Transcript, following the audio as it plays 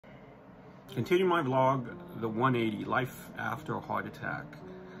Continue my vlog, the 180, life after a heart attack.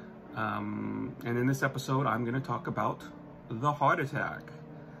 And in this episode, I'm going to talk about the heart attack.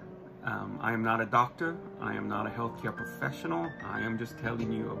 I am not a doctor. I am not a healthcare professional. I am just telling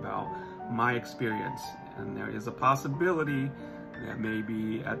you about my experience. And there is a possibility that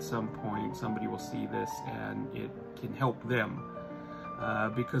maybe at some point somebody will see this and it can help them.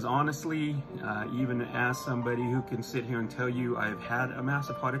 Because honestly, even as somebody who can sit here and tell you I've had a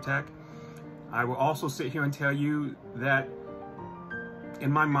massive heart attack, I will also sit here and tell you that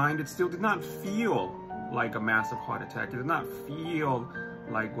in my mind, it still did not feel like a massive heart attack. It did not feel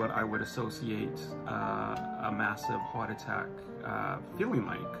like what I would associate a massive heart attack feeling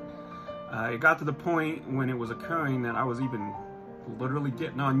like. It got to the point when it was occurring that I was even literally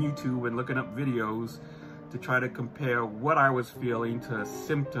getting on YouTube and looking up videos to try to compare what I was feeling to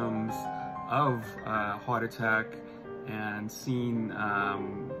symptoms of a heart attack and seeing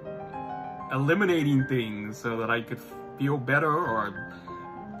eliminating things so that I could feel better or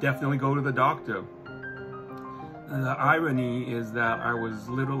definitely go to the doctor. The irony is that I was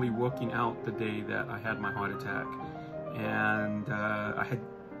literally working out the day that I had my heart attack, and I had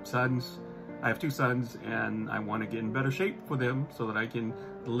sons. I have 2 sons, and I want to get in better shape for them so that I can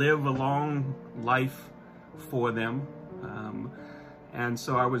live a long life for them. And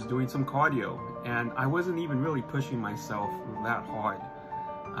so I was doing some cardio, and I wasn't even really pushing myself that hard.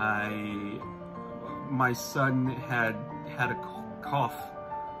 My son had a cough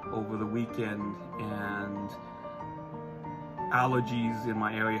over the weekend, and allergies in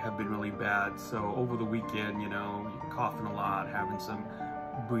my area have been really bad. So over the weekend, you know, coughing a lot, having some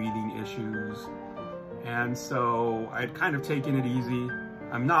breathing issues. And so I'd kind of taken it easy.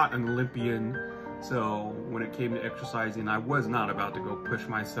 I'm not an Olympian, so when it came to exercising, I was not about to go push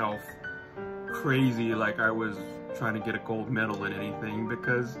myself crazy like I was trying to get a gold medal in anything,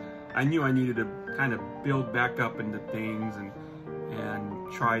 because I knew I needed to kind of build back up into things and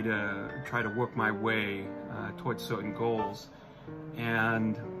try to work my way towards certain goals.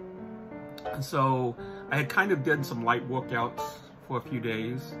 And so I had kind of done some light workouts for a few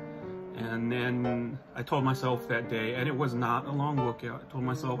days, and then I told myself that day, and it was not a long workout, I told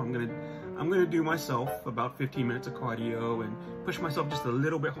myself I'm gonna do myself about 15 minutes of cardio and push myself just a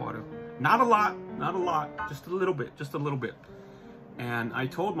little bit harder. Not a lot, just a little bit. And I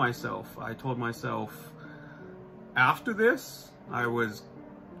told myself after this, I was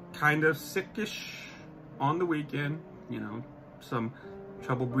kind of sickish on the weekend, you know, some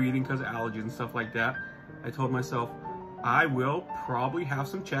trouble breathing because of allergies and stuff like that. I told myself I will probably have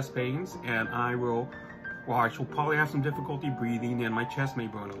some chest pains, and I shall probably have some difficulty breathing, and my chest may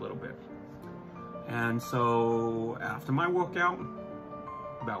burn a little bit. And so after my workout,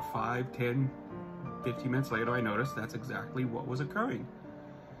 about 5, 10, 15 minutes later, I noticed that's exactly what was occurring.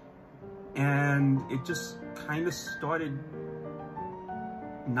 And it just kind of started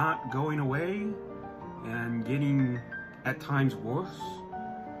not going away and getting at times worse.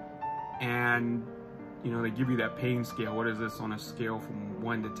 And you know, they give you that pain scale. What is this on a scale from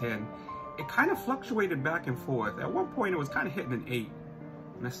 1 to 10? It kind of fluctuated back and forth. At one point, it was kind of hitting an 8.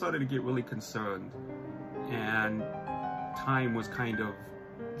 And I started to get really concerned. And time was kind of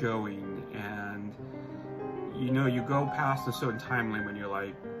going. And, you know, you go past a certain time limit, you're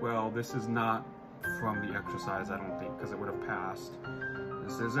like, well, this is not from the exercise, I don't think, because it would have passed.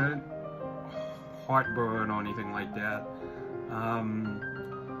 This isn't heartburn or anything like that.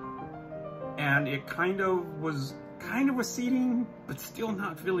 And it kind of was receding, but still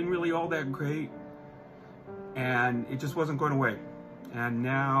not feeling really all that great. And it just wasn't going away. And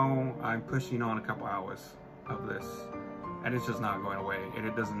now I'm pushing on a couple hours of this, and it's just not going away, and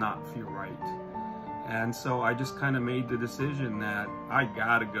it does not feel right. And so I just kind of made the decision that I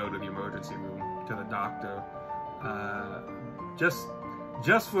gotta go to the emergency room, to the doctor,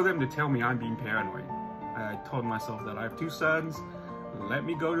 just for them to tell me I'm being paranoid. I told myself that I have 2 sons. Let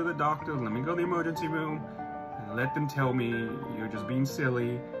me go to the doctor, let me go to the emergency room, and let them tell me you're just being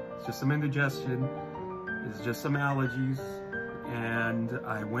silly, it's just some indigestion, it's just some allergies. And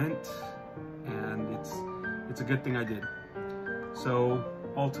I went, and it's a good thing I did. So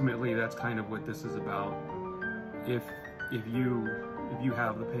ultimately, that's kind of what this is about. If you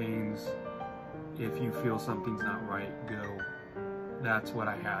have the pains, if you feel something's not right, go. That's what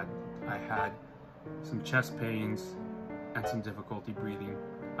I had. I had some chest pains and some difficulty breathing.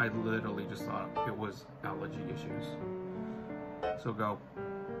 I literally just thought it was allergy issues. So go.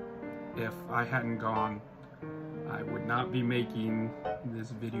 If I hadn't gone, I would not be making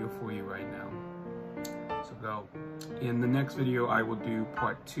this video for you right now. So go. In the next video, I will do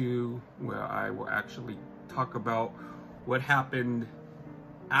part 2, where I will actually talk about what happened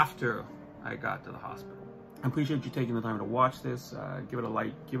after I got to the hospital. I appreciate you taking the time to watch this. Give it a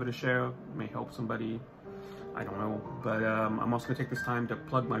like, give it a share. It may help somebody. I don't know. But I'm also going to take this time to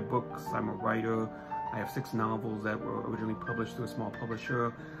plug my books. I'm a writer. I have 6 novels that were originally published through a small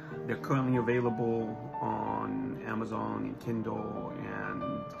publisher. They're currently available on Amazon and Kindle,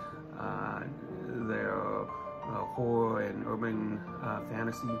 and they're horror and urban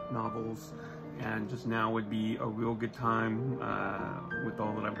fantasy novels. And just now would be a real good time with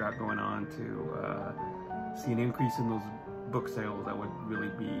all that I've got going on to see an increase in those book sales. That would really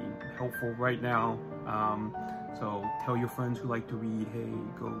be helpful right now. So tell your friends who like to read, hey,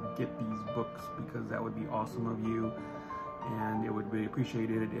 go get these books, because that would be awesome of you, and it would be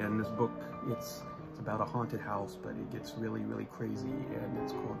appreciated. And this book, it's about a haunted house, but it gets really, really crazy, and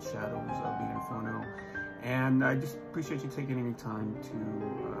it's called Shadows of the Inferno. And I just appreciate you taking any time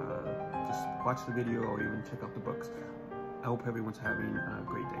to just watch the video or even check out the books. I hope everyone's having a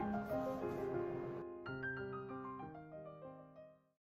great day.